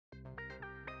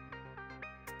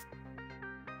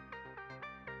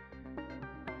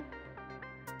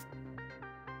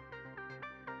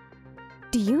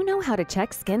Do you know how to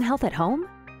check skin health at home?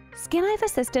 Skinive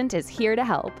Assistant is here to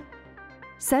help.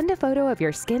 Send a photo of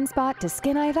your skin spot to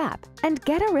Skinive App and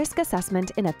get a risk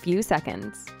assessment in a few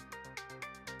seconds.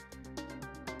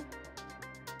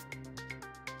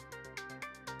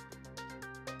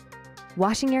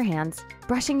 Washing your hands,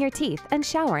 brushing your teeth, and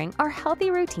showering are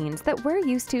healthy routines that we're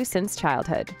used to since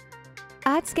childhood.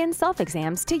 Add skin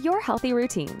self-exams to your healthy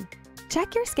routine.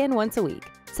 Check your skin once a week.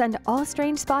 Send all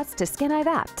strange spots to Skinive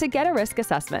App to get a risk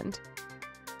assessment.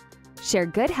 Share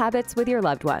good habits with your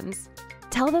loved ones.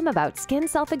 Tell them about skin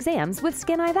self-exams with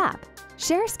Skinive App.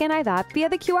 Share Skinive App via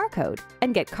the QR code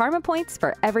and get karma points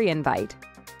for every invite.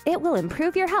 It will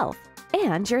improve your health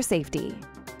and your safety.